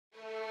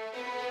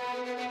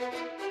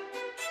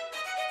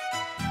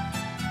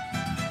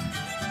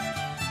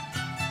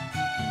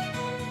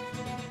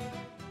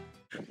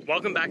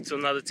Welcome back to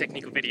another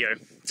technical video.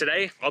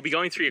 Today, I'll be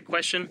going through your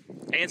question,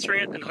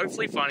 answering it, and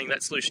hopefully finding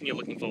that solution you're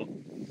looking for.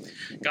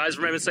 Guys,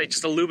 remember to stay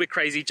just a little bit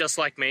crazy, just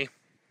like me,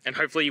 and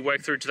hopefully you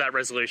work through to that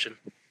resolution.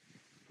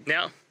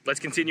 Now, let's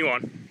continue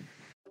on.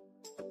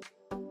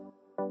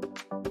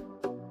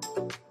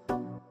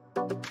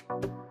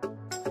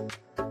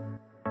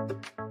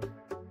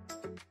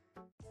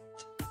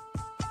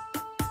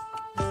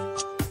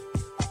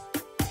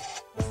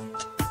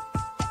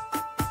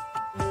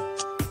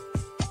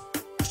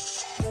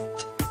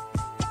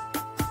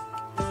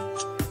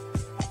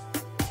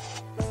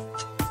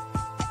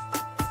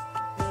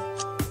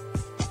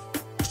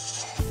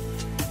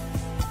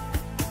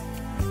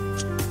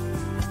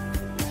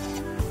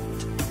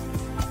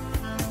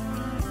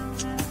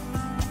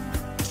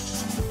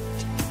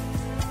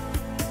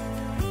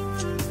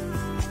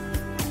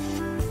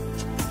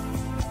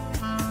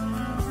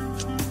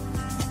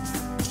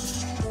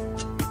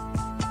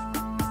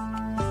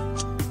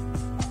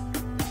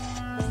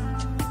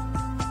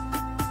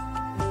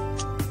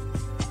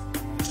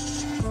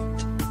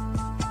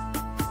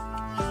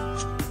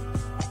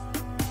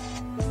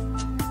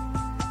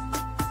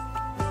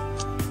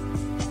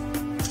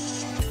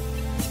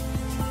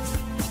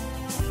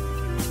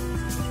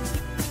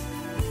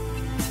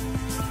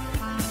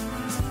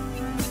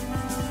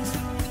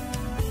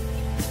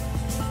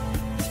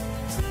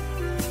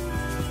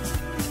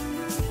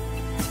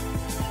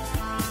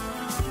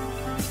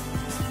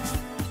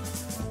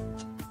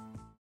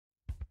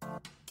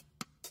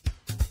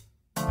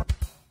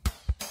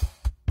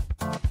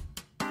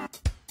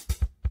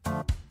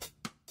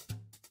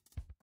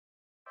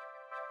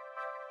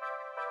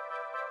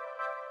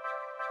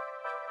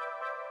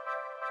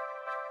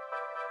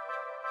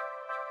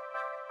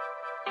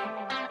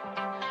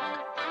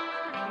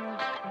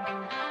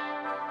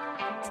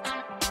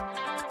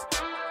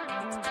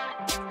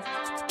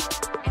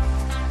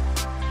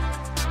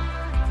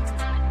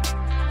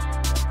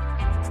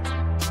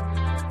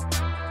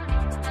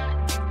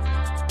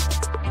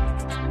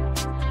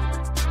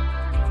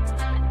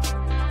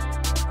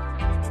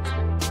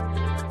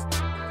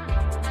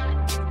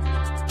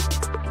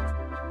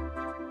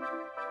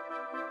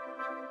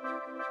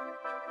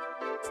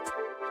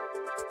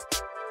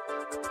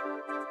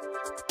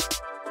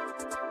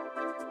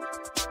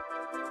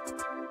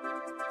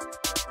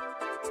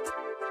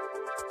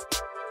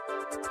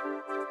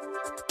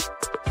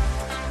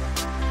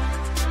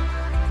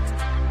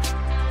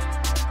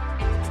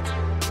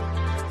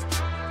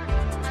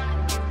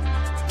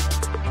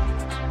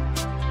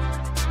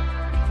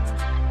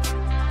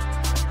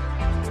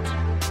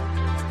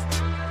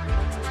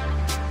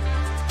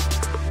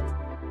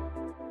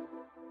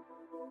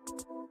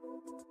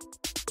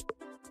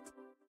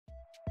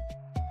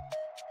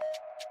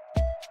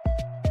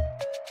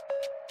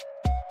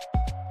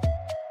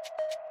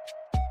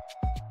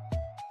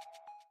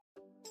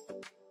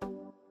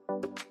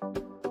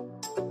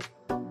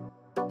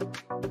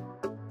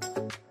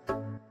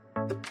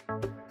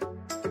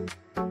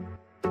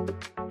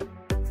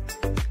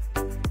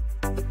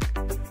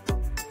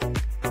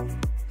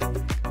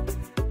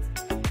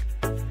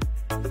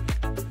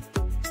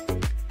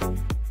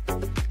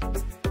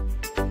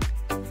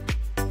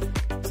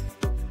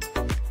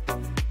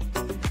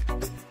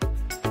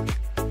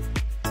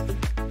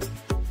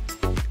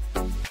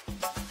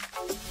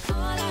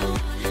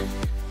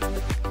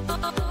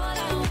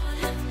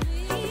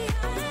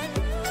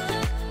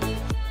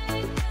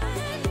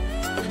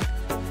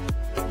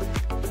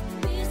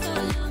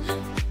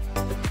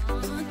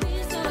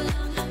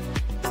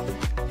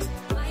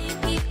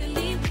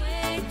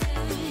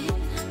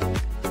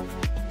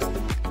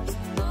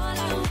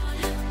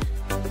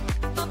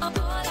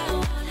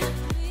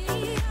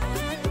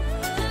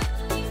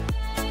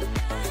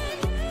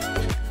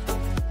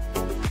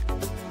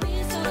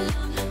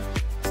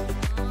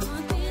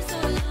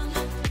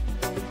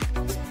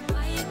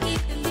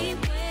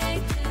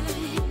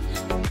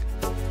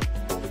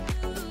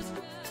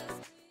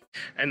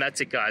 And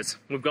that's it, guys.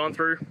 We've gone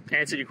through,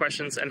 answered your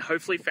questions, and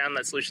hopefully found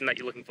that solution that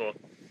you're looking for.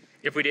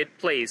 If we did,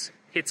 please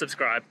hit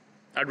subscribe.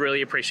 I'd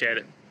really appreciate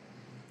it.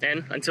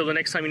 And until the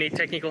next time you need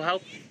technical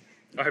help,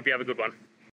 I hope you have a good one.